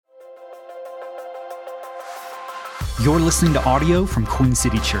You're listening to audio from Queen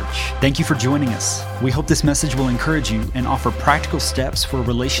City Church. Thank you for joining us. We hope this message will encourage you and offer practical steps for a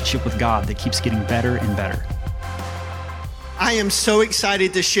relationship with God that keeps getting better and better. I am so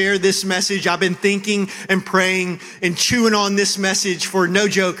excited to share this message. I've been thinking and praying and chewing on this message for, no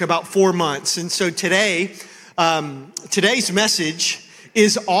joke, about 4 months. And so today's message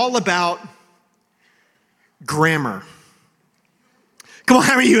is all about grammar. Come on,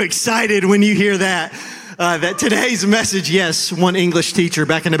 how are you excited when you hear that? That today's message, yes, one English teacher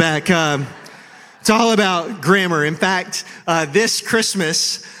back in the back. It's all about grammar. In fact, this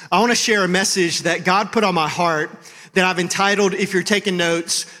Christmas, I want to share a message that God put on my heart that I've entitled, if you're taking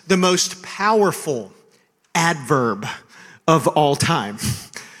notes, the most powerful adverb of all time.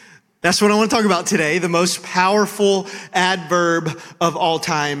 That's what I want to talk about today, the most powerful adverb of all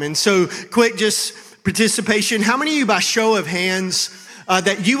time. And so quick, just participation. How many of you, by show of hands,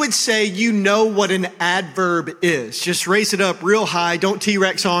 that you would say you know what an adverb is? Just raise it up real high. Don't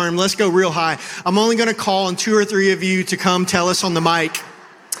T-Rex arm. Let's go real high. I'm only going to call on 2 or 3 of you to come tell us on the mic.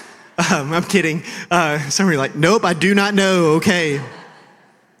 I'm kidding. Some of you are like, nope, I do not know. Okay.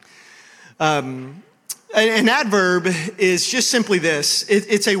 An adverb is just simply this.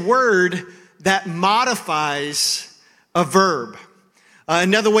 It's a word that modifies a verb.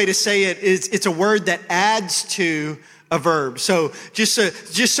 Another way to say it is it's a word that adds to a verb. So just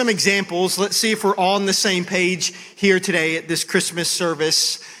some examples. Let's see if we're all on the same page here today at this Christmas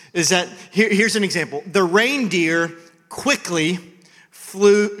service. Is that here's an example. The reindeer quickly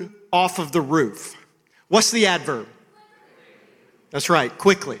flew off of the roof. What's the adverb? That's right,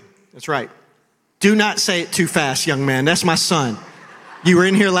 quickly. That's right. Do not say it too fast, young man. That's my son. You were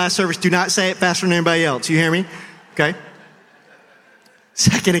in here last service. Do not say it faster than anybody else. You hear me? Okay.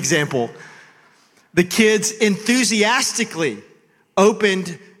 Second example. The kids enthusiastically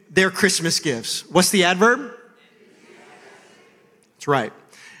opened their Christmas gifts. What's the adverb? That's right.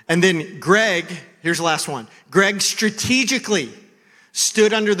 And then Greg, here's the last one. Greg strategically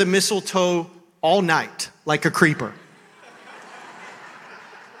stood under the mistletoe all night like a creeper.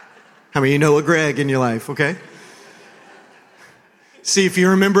 How many of you know a Greg in your life, okay? See if you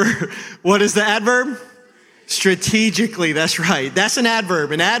remember, what is the adverb? Strategically, that's right. That's an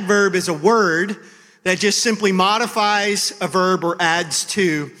adverb. An adverb is a word that just simply modifies a verb or adds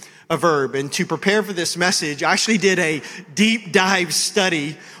to a verb. And to prepare for this message, I actually did a deep dive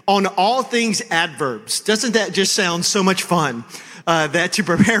study on all things adverbs. Doesn't that just sound so much fun? That to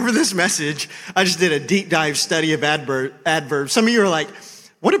prepare for this message, I just did a deep dive study of adverbs. Some of you are like,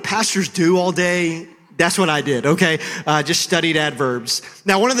 what do pastors do all day? That's what I did, okay? Just studied adverbs.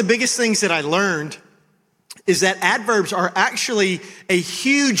 Now, one of the biggest things that I learned is that adverbs are actually a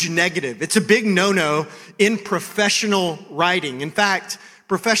huge negative. It's a big no-no in professional writing. In fact,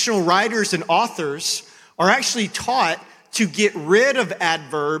 professional writers and authors are actually taught to get rid of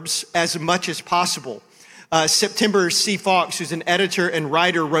adverbs as much as possible. September C. Fox, who's an editor and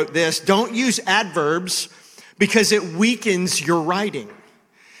writer, wrote this: "Don't use adverbs because it weakens your writing."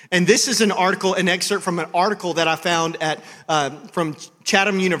 And this is an excerpt from an article that I found from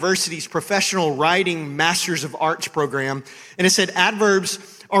Chatham University's Professional Writing Masters of Arts program. And it said, adverbs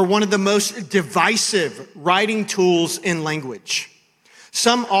are one of the most divisive writing tools in language.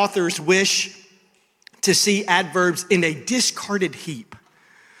 Some authors wish to see adverbs in a discarded heap,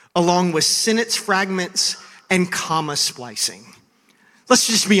 along with sentence fragments and comma splicing. Let's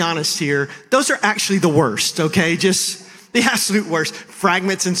just be honest here. Those are actually the worst, okay? Just the absolute worst.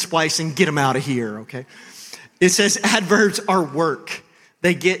 Fragments and splicing, get them out of here, okay? It says adverbs are work.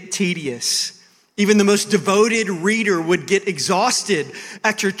 They get tedious. Even the most devoted reader would get exhausted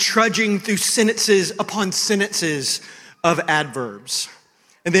after trudging through sentences upon sentences of adverbs.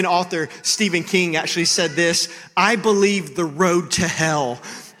 And then author Stephen King actually said this: "I believe the road to hell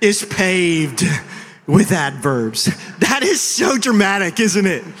is paved with adverbs." That is so dramatic, isn't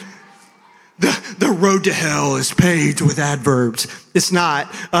it? The road to hell is paved with adverbs. It's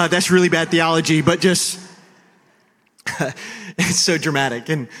not. That's really bad theology, but just, it's so dramatic.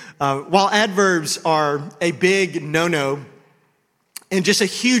 And while adverbs are a big no-no and just a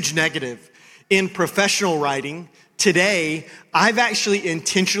huge negative in professional writing, today, I've actually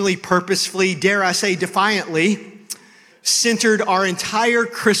intentionally, purposefully, dare I say defiantly, centered our entire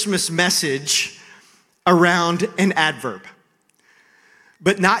Christmas message around an adverb.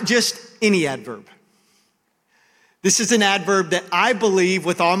 But not just any adverb. This is an adverb that I believe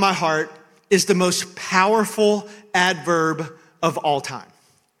with all my heart is the most powerful adverb of all time.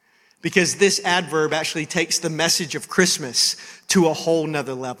 Because this adverb actually takes the message of Christmas to a whole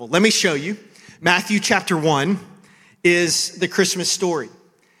nother level. Let me show you. Matthew chapter 1 is the Christmas story.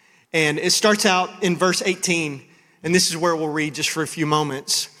 And it starts out in verse 18. And this is where we'll read just for a few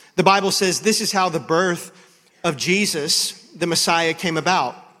moments. The Bible says this is how the birth of Jesus, the Messiah, came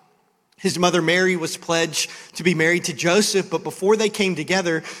about. His mother Mary was pledged to be married to Joseph, but before they came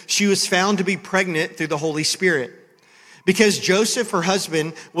together, she was found to be pregnant through the Holy Spirit. Because Joseph, her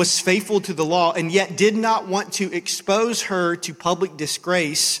husband, was faithful to the law and yet did not want to expose her to public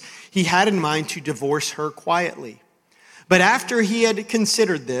disgrace, he had in mind to divorce her quietly. But after he had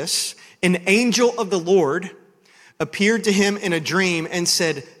considered this, an angel of the Lord appeared to him in a dream and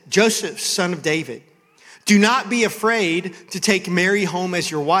said, "Joseph, son of David, do not be afraid to take Mary home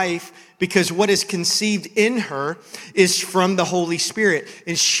as your wife, because what is conceived in her is from the Holy Spirit,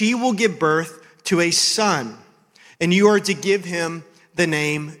 and she will give birth to a son, and you are to give him the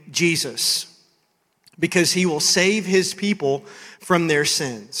name Jesus, because he will save his people from their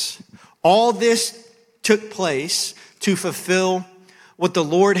sins." All this took place to fulfill what the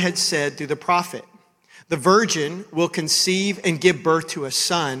Lord had said through the prophet. The virgin will conceive and give birth to a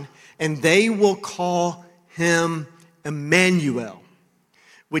son, and they will call him Emmanuel,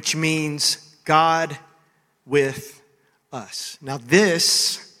 which means God with us. Now,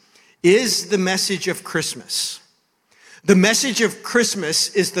 this is the message of Christmas. The message of Christmas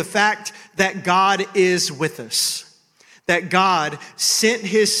is the fact that God is with us, that God sent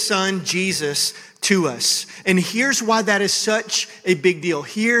his son Jesus to us. And here's why that is such a big deal.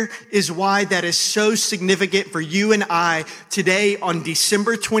 Here is why that is so significant for you and I today on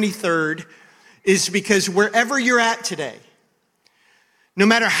December 23rd, is because wherever you're at today, no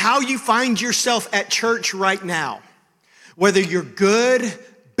matter how you find yourself at church right now, whether you're good,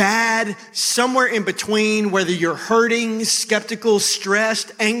 bad, somewhere in between, whether you're hurting, skeptical,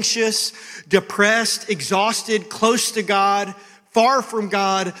 stressed, anxious, depressed, exhausted, close to God, far from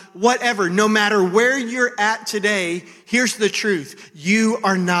God, whatever, no matter where you're at today, here's the truth. You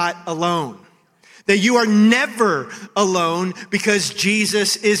are not alone. That you are never alone because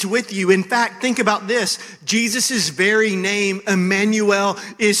Jesus is with you. In fact, think about this. Jesus' very name, Emmanuel,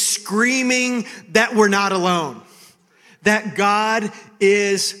 is screaming that we're not alone. That God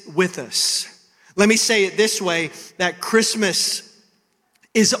is with us. Let me say it this way, that Christmas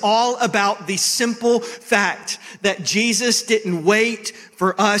is all about the simple fact that Jesus didn't wait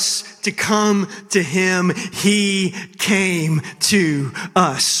for us to come to him. He came to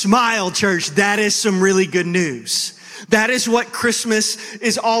us. Smile, church. That is some really good news. That is what Christmas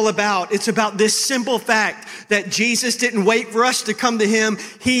is all about. It's about this simple fact that Jesus didn't wait for us to come to him.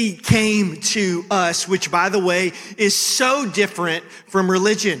 He came to us, which, by the way, is so different from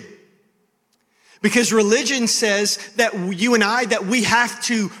religion. Because religion says that you and I, that we have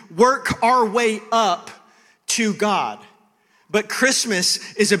to work our way up to God. But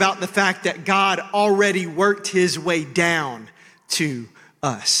Christmas is about the fact that God already worked his way down to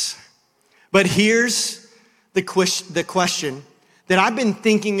us. But here's the question that I've been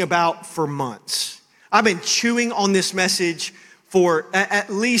thinking about for months. I've been chewing on this message for at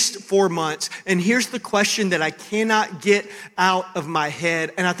least 4 months. And here's the question that I cannot get out of my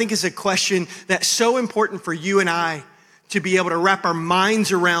head. And I think it's a question that's so important for you and I to be able to wrap our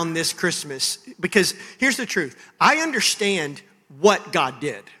minds around this Christmas. Because here's the truth. I understand what God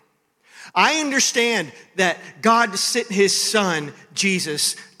did. I understand that God sent his son,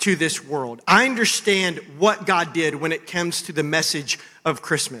 Jesus, to this world. I understand what God did when it comes to the message of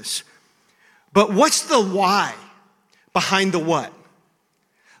Christmas. But what's the why behind the what?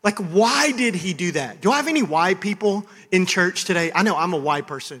 Like, why did he do that? Do I have any why people in church today? I know I'm a why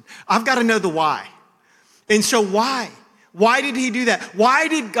person. I've got to know the why. And so why? Why did he do that? Why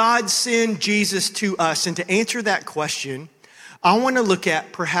did God send Jesus to us? And to answer that question, I want to look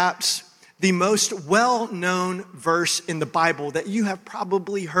at perhaps the most well-known verse in the Bible that you have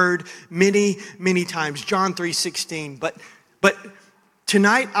probably heard many, many times, John 3:16. But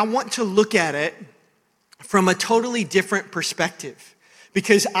tonight, I want to look at it from a totally different perspective,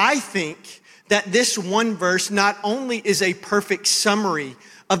 because I think that this one verse not only is a perfect summary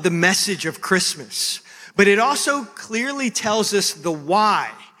of the message of Christmas, but it also clearly tells us the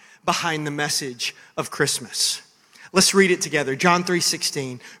why behind the message of Christmas. Let's read it together. John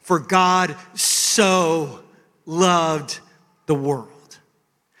 3:16. For God so loved the world.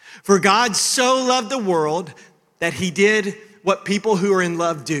 For God so loved the world that he did what people who are in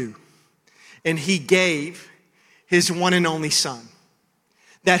love do. And he gave his one and only son,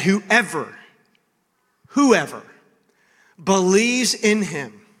 that whoever believes in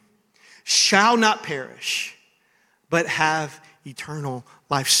him shall not perish, but have eternal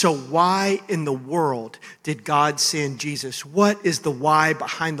life. So why in the world did God send Jesus? What is the why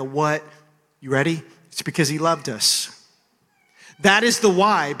behind the what? You ready? It's because he loved us. That is the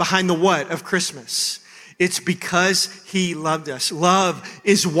why behind the what of Christmas. It's because he loved us. Love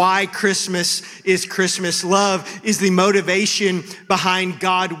is why Christmas is Christmas. Love is the motivation behind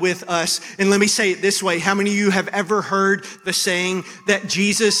God with us. And let me say it this way. How many of you have ever heard the saying that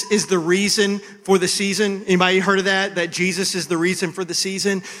Jesus is the reason for the season? Anybody heard of that? That Jesus is the reason for the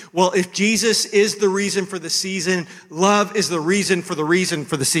season? Well, if Jesus is the reason for the season, love is the reason for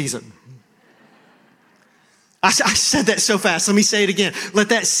the season. I said that so fast. Let me say it again. Let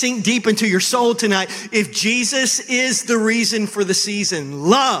that sink deep into your soul tonight. If Jesus is the reason for the season,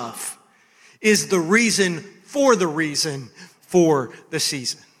 love is the reason for the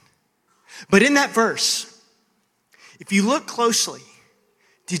season. But in that verse, if you look closely,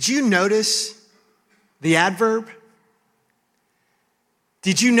 did you notice the adverb?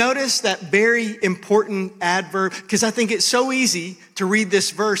 Did you notice that very important adverb? Because I think it's so easy to read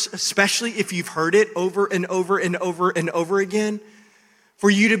this verse, especially if you've heard it over and over and over and over again, for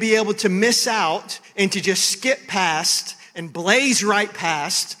you to be able to miss out and to just skip past and blaze right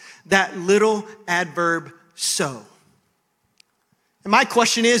past that little adverb, so. And my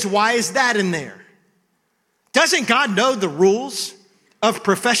question is, why is that in there? Doesn't God know the rules of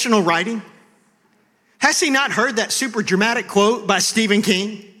professional writing? Has he not heard that super dramatic quote by Stephen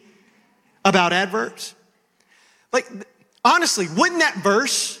King about adverbs? Like, honestly, wouldn't that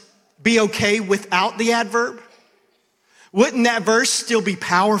verse be okay without the adverb? Wouldn't that verse still be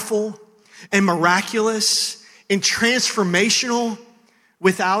powerful and miraculous and transformational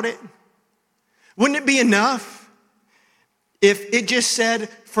without it? Wouldn't it be enough if it just said,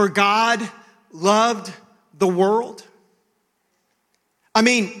 for God loved the world? I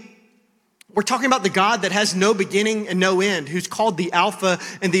mean, we're talking about the God that has no beginning and no end, who's called the Alpha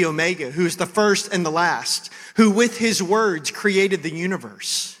and the Omega, who is the first and the last, who with his words created the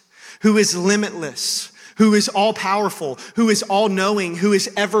universe, who is limitless, who is all powerful, who is all knowing, who is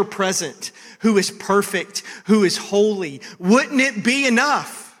ever present, who is perfect, who is holy. Wouldn't it be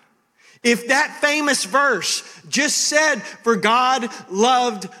enough if that famous verse just said, for God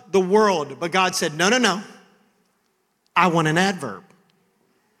loved the world? But God said, no. I want an adverb.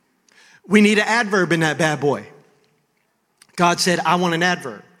 We need an adverb in that bad boy. God said, I want an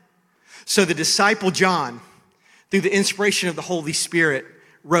adverb. So the disciple John, through the inspiration of the Holy Spirit,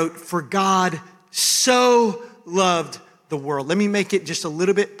 wrote, for God so loved the world. Let me make it just a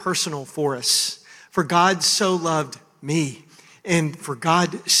little bit personal for us. For God so loved me, and for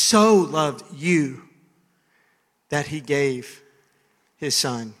God so loved you, that he gave his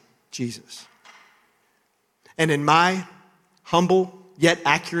son, Jesus. And in my humble yet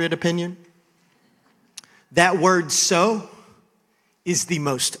accurate opinion, that word so is the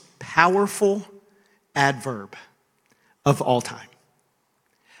most powerful adverb of all time.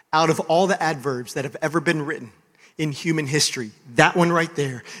 Out of all the adverbs that have ever been written in human history, that one right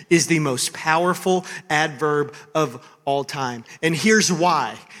there is the most powerful adverb of all time. And here's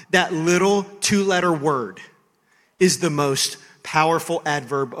why that little two-letter word is the most powerful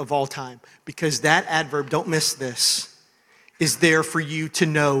adverb of all time. Because that adverb, don't miss this, is there for you to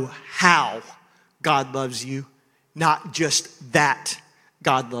know how God loves you, not just that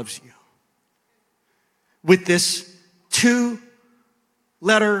God loves you. With this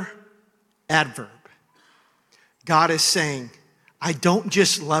two-letter adverb, God is saying, I don't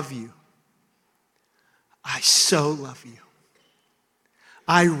just love you, I so love you.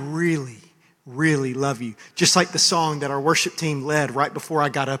 I really, really love you. Just like the song that our worship team led right before I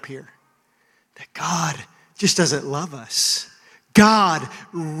got up here. That God just doesn't love us. God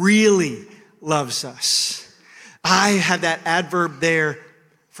really loves us. I have that adverb there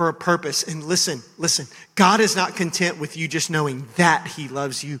for a purpose. And listen, God is not content with you just knowing that he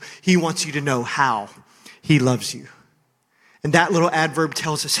loves you. He wants you to know how he loves you. And that little adverb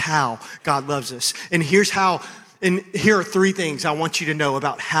tells us how God loves us. And here are three things I want you to know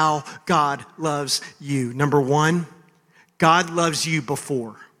about how God loves you. Number one, God loves you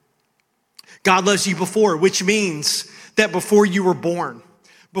before. God loves you before, which means that before you were born,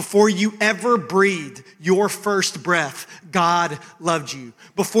 before you ever breathed your first breath, God loved you.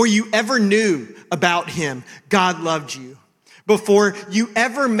 Before you ever knew about him, God loved you. Before you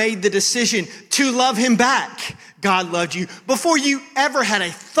ever made the decision to love him back, God loved you. Before you ever had a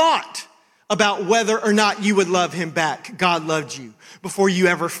thought about whether or not you would love him back, God loved you. Before you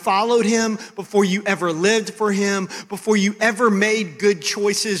ever followed him, before you ever lived for him, before you ever made good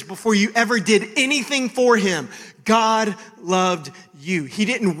choices, before you ever did anything for him, God loved you. He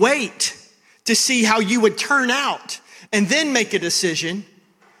didn't wait to see how you would turn out and then make a decision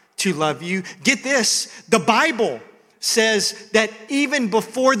to love you. Get this, the Bible says that even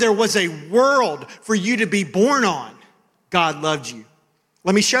before there was a world for you to be born on, God loved you.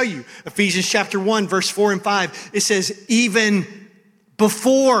 Let me show you. Ephesians chapter 1, verse 4 and 5. It says, even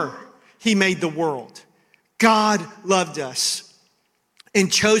before he made the world, God loved us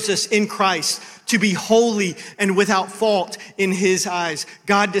and chose us in Christ to be holy and without fault in his eyes.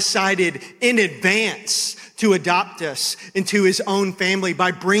 God decided in advance to adopt us into his own family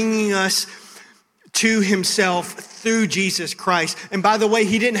by bringing us to himself through Jesus Christ. And by the way,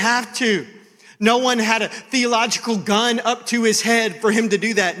 he didn't have to. No one had a theological gun up to his head for him to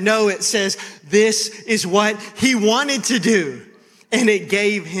do that. No, it says this is what he wanted to do, and it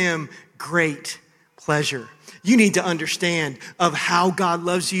gave him great pleasure. You need to understand of how God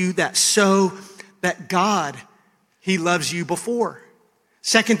loves you, that God, he loves you before.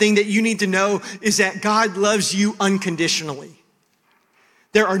 Second thing that you need to know is that God loves you unconditionally.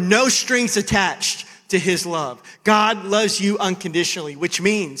 There are no strings attached to his love. God loves you unconditionally, which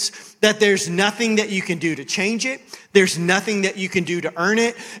means that there's nothing that you can do to change it. There's nothing that you can do to earn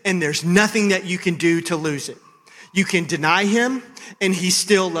it. And there's nothing that you can do to lose it. You can deny him and he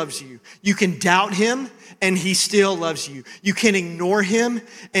still loves you. You can doubt him and he still loves you. You can ignore him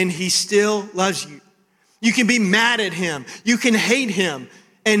and he still loves you. You can be mad at him. You can hate him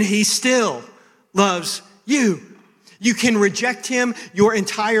and he still loves you. You can reject him your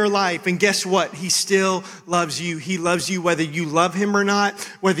entire life, and guess what? He still loves you. He loves you whether you love him or not,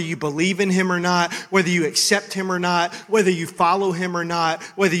 whether you believe in him or not, whether you accept him or not, whether you follow him or not,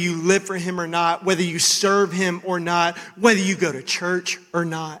 whether you live for him or not, whether you serve him or not, whether you go to church or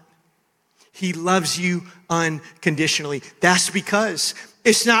not. He loves you unconditionally. That's because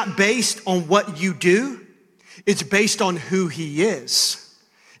it's not based on what you do. It's based on who he is.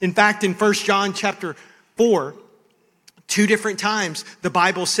 In fact, in 1 John chapter 4, 2 different times, the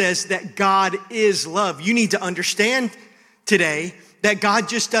Bible says that God is love. You need to understand today that God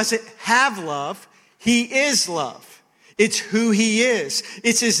just doesn't have love. He is love. It's who he is.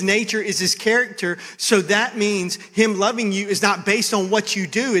 It's his nature, it's his character. So that means him loving you is not based on what you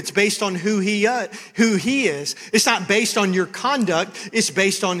do. It's based on who he is. It's not based on your conduct. It's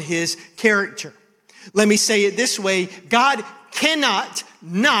based on his character. Let me say it this way. God cannot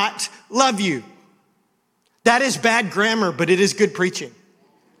not love you. That is bad grammar, but it is good preaching.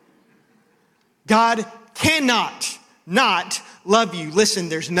 God cannot not love you. Listen,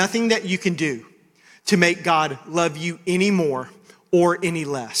 there's nothing that you can do to make God love you any more or any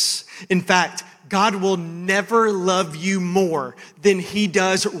less. In fact, God will never love you more than he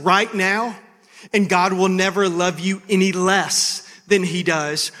does right now, and God will never love you any less than he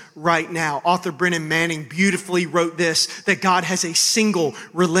does right now. Author Brennan Manning beautifully wrote this, that God has a single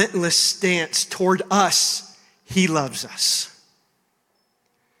relentless stance toward us. He loves us.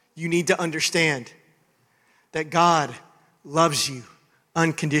 You need to understand that God loves you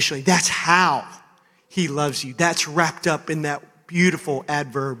unconditionally. That's how he loves you. That's wrapped up in that beautiful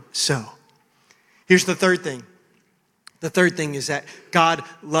adverb so. Here's the third thing. The third thing is that God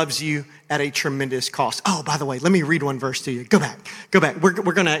loves you at a tremendous cost. Oh, by the way, let me read one verse to you. Go back. We're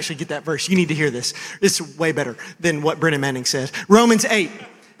going to actually get that verse. You need to hear this. It's way better than what Brennan Manning says. Romans 8.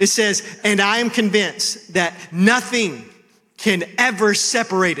 It says, and I am convinced that nothing can ever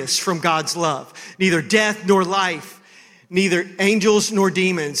separate us from God's love. Neither death nor life, neither angels nor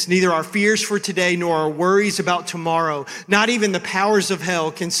demons, neither our fears for today nor our worries about tomorrow. Not even the powers of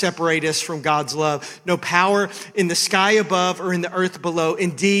hell can separate us from God's love. No power in the sky above or in the earth below.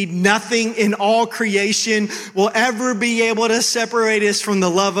 Indeed, nothing in all creation will ever be able to separate us from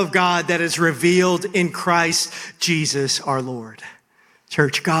the love of God that is revealed in Christ Jesus our Lord.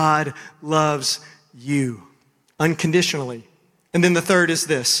 Church, God loves you unconditionally. And then the third is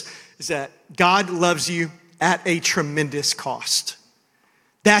this, is that God loves you at a tremendous cost.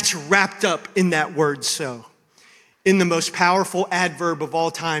 That's wrapped up in that word so. In the most powerful adverb of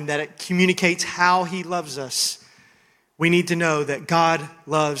all time, that it communicates how he loves us. We need to know that God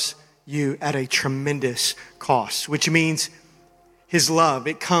loves you at a tremendous cost, which means his love,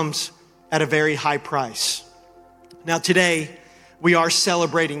 it comes at a very high price. Now today, we are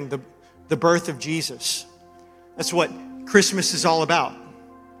celebrating the birth of Jesus. That's what Christmas is all about.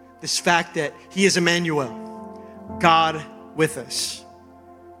 This fact that he is Emmanuel, God with us.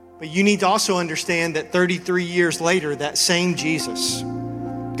 But you need to also understand that 33 years later, that same Jesus,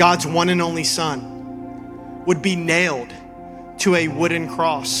 God's one and only Son, would be nailed to a wooden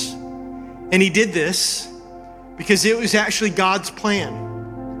cross. And he did this because it was actually God's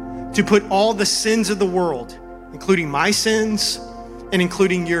plan to put all the sins of the world, including my sins and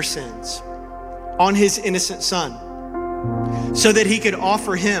including your sins, on his innocent Son, so that he could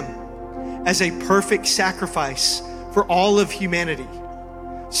offer him as a perfect sacrifice for all of humanity,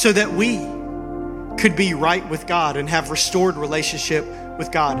 so that we could be right with God and have restored relationship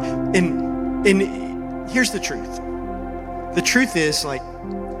with God. And here's the truth. The truth is, like,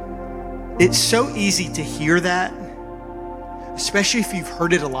 it's so easy to hear that, especially if you've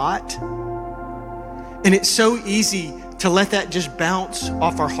heard it a lot. And it's so easy to let that just bounce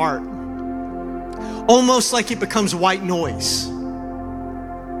off our heart, almost like it becomes white noise.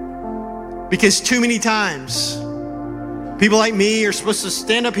 Because too many times, people like me are supposed to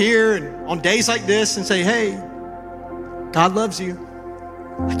stand up here and on days like this and say, hey, God loves you.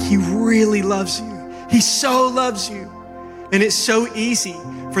 Like, he really loves you. He so loves you. And it's so easy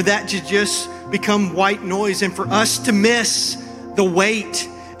for that to just become white noise and for us to miss the weight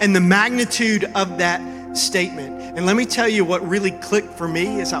and the magnitude of that statement. And let me tell you what really clicked for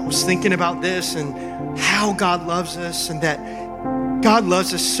me as I was thinking about this and how God loves us, and that God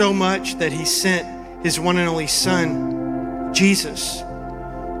loves us so much that he sent his one and only son, Jesus.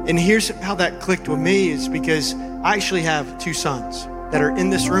 And here's how that clicked with me, is because I actually have two sons that are in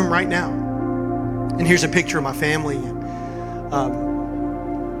this room right now. And here's a picture of my family.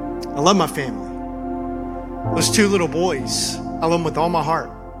 I love my family. Those two little boys, I love them with all my heart.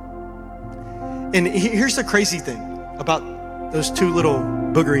 And here's the crazy thing about those two little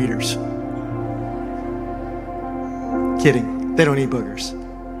booger eaters. Kidding, they don't eat boogers.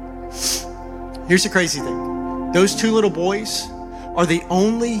 Here's the crazy thing. Those two little boys are the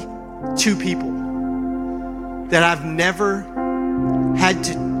only two people that I've never had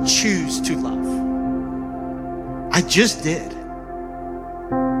to choose to love. I just did.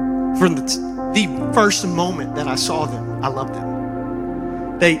 From the first moment that I saw them, I loved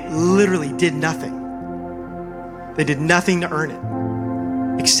them. They literally did nothing. They did nothing to earn it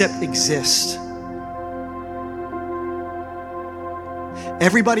except exist.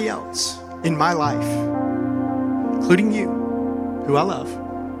 Everybody else in my life, including you, who I love,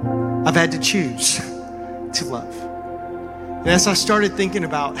 I've had to choose to love. And as I started thinking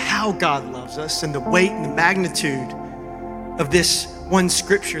about how God loves us and the weight and the magnitude of this one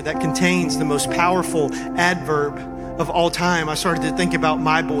scripture that contains the most powerful adverb of all time, I started to think about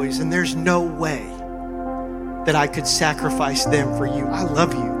my boys, and there's no way that I could sacrifice them for you. I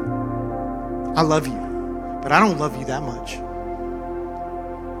love you. I love you, but I don't love you that much.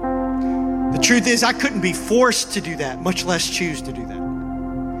 The truth is, I couldn't be forced to do that, much less choose to do that.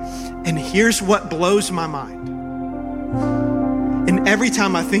 And here's what blows my mind. And every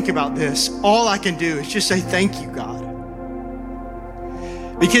time I think about this, all I can do is just say, thank you, God.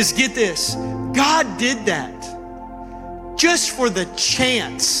 Because get this, God did that just for the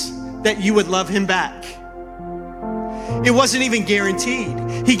chance that you would love him back. It wasn't even guaranteed.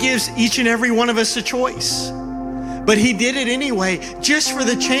 He gives each and every one of us a choice. But he did it anyway, just for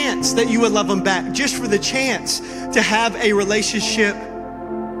the chance that you would love him back, just for the chance to have a relationship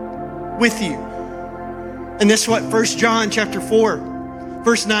with you. And that's what 1 John chapter 4,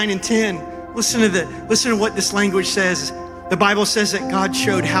 verse 9 and 10. Listen to what this language says. The Bible says that God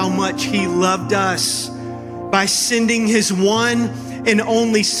showed how much he loved us by sending his one and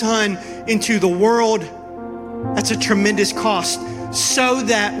only son into the world. That's a tremendous cost, so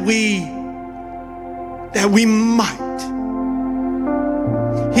that we might.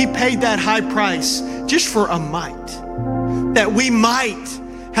 He paid that high price just for a might, that we might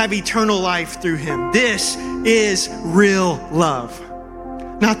have eternal life through him. This is real love.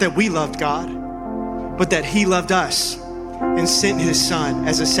 Not that we loved God, but that he loved us and sent his son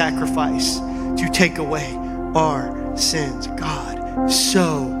as a sacrifice to take away our sins. God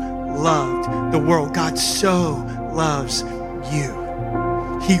so loved the world. God so loves you.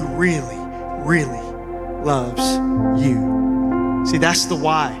 He really, really loves you. See, that's the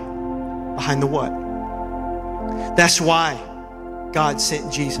why behind the what. That's why God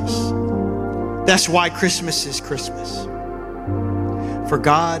sent Jesus. That's why Christmas is Christmas. For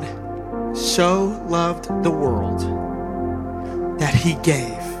God so loved the world that he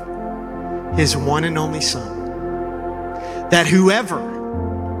gave his one and only son, that whoever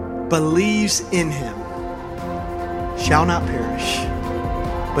believes in him shall not perish,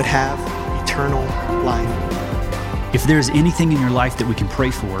 but have eternal life. If there is anything in your life that we can pray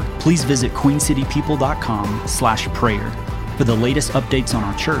for, please visit queencitypeople.com/prayer. For the latest updates on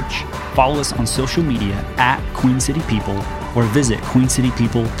our church, follow us on social media @QueenCityPeople or visit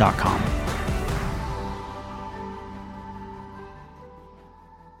queencitypeople.com.